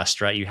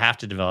trust, right? You have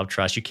to develop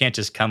trust. You can't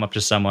just come up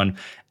to someone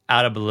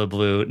out of the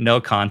blue,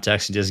 no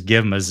context, and just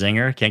give them a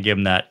zinger. Can't give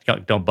them that,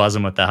 don't buzz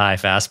them with the high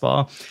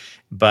fastball.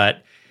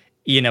 But,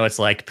 it's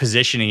like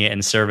positioning it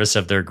in service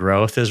of their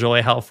growth is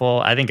really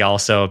helpful. I think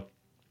also,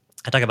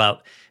 I talk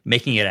about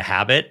making it a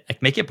habit,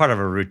 like make it part of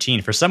a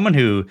routine. For someone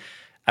who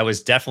I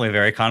was definitely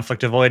very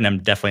conflict avoidant, and I'm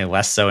definitely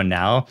less so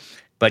now,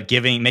 but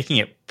making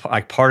it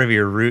like part of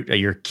your route,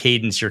 your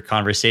cadence, your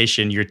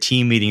conversation, your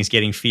team meetings,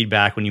 getting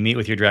feedback when you meet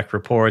with your direct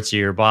reports or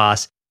your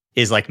boss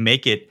is like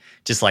make it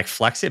just like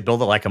flex it,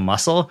 build it like a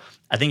muscle.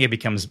 I think it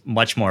becomes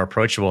much more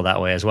approachable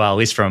that way as well, at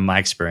least from my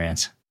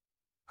experience.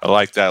 I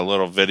like that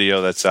little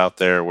video that's out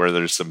there where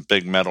there's some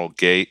big metal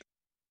gate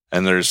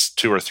and there's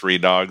 2 or 3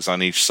 dogs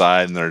on each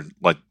side and they're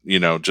like,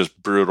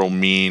 just brutal,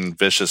 mean,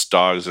 vicious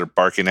dogs that are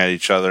barking at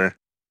each other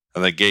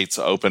and the gate's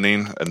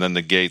opening and then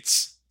the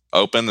gate's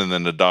open and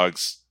then the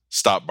dogs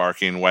stop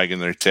barking, wagging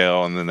their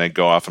tail, and then they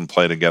go off and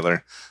play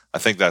together. I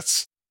think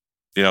that's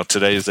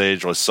today's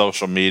age with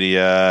social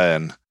media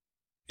and,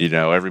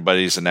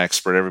 everybody's an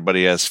expert.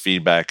 Everybody has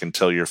feedback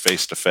until you're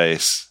face to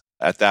face.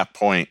 At that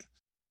point,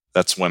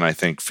 that's when I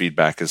think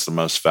feedback is the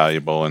most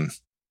valuable. And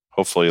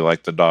hopefully,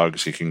 like the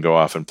dogs, you can go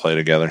off and play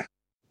together.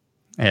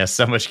 Yeah,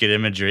 so much good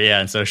imagery. Yeah,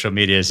 and social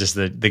media is just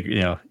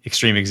the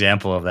extreme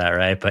example of that,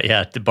 right? But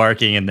yeah, the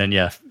barking and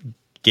then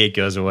gate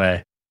goes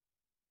away.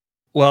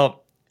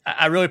 Well,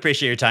 I really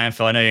appreciate your time,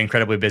 Phil. I know you're an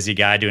incredibly busy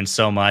guy doing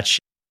so much.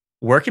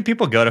 Where can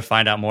people go to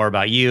find out more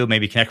about you,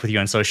 maybe connect with you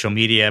on social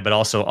media, but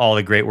also all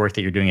the great work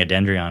that you're doing at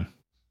Dendreon?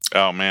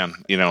 Oh, man.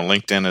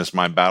 LinkedIn is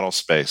my battle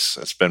space.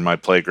 It's been my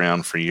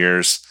playground for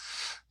years.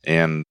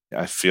 And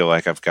I feel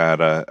like I've got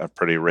a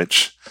pretty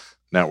rich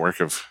network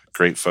of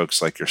great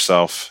folks like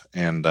yourself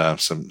and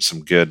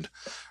some good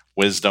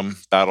wisdom,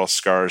 battle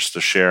scars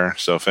to share.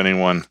 So if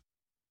anyone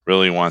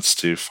really wants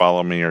to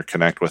follow me or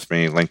connect with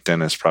me,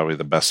 LinkedIn is probably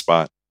the best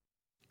spot.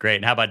 Great.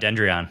 And how about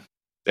Dendreon?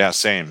 Yeah,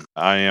 same.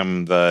 I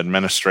am the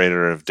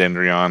administrator of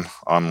Dendreon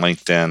on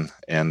LinkedIn,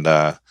 and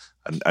I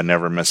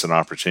never miss an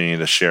opportunity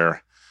to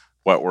share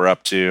what we're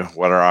up to,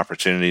 what our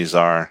opportunities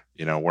are.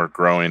 We're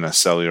growing a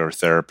cellular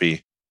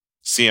therapy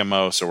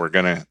CMO, so we're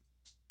going to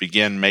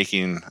begin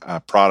making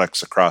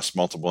products across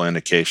multiple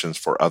indications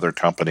for other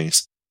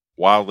companies.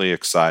 Wildly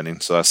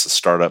exciting. So that's the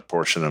startup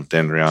portion of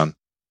Dendreon.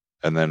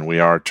 And then we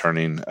have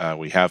turned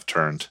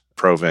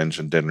Provenge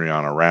and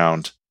Dendreon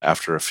around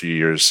after a few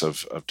years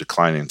of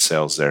declining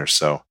sales there.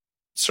 So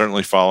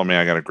certainly follow me.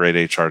 I got a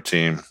great HR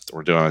team.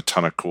 We're doing a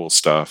ton of cool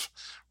stuff.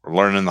 We're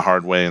learning the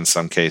hard way in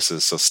some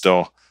cases. So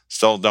still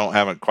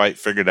haven't quite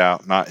figured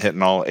out, not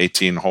hitting all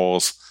 18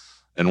 holes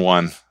in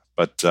one,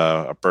 but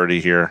a birdie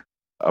here,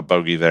 a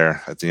bogey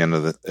there. At the end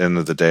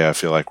of the day, I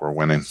feel like we're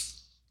winning.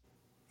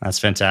 That's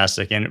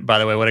fantastic. And by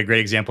the way, what a great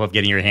example of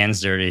getting your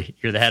hands dirty.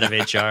 You're the head of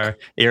HR.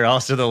 You're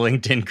also the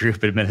LinkedIn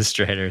group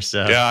administrator.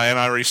 So yeah, and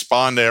I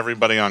respond to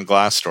everybody on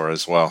Glassdoor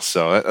as well.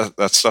 So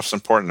that stuff's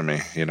important to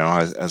me.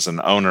 As an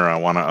owner, I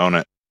want to own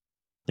it.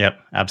 Yep,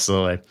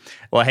 absolutely.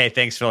 Well, hey,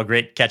 thanks, Phil.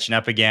 Great catching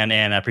up again,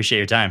 and I appreciate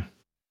your time.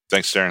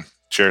 Thanks, Darren.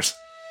 Cheers.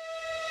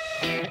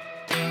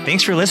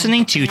 Thanks for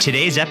listening to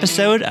today's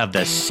episode of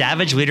the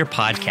Savage Leader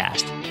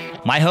Podcast.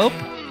 My hope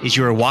is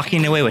you are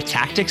walking away with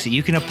tactics that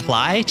you can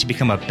apply to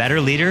become a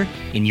better leader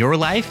in your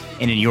life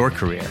and in your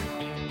career.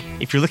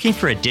 If you're looking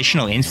for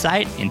additional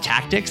insight and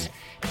tactics,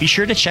 be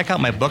sure to check out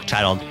my book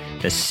titled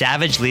The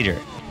Savage Leader,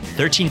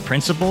 13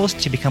 Principles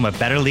to Become a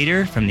Better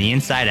Leader from the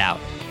Inside Out.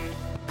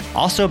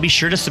 Also, be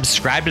sure to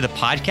subscribe to the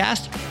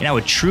podcast, and I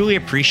would truly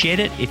appreciate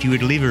it if you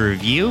would leave a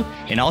review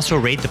and also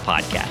rate the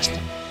podcast.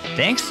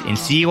 Thanks, and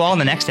see you all in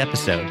the next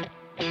episode.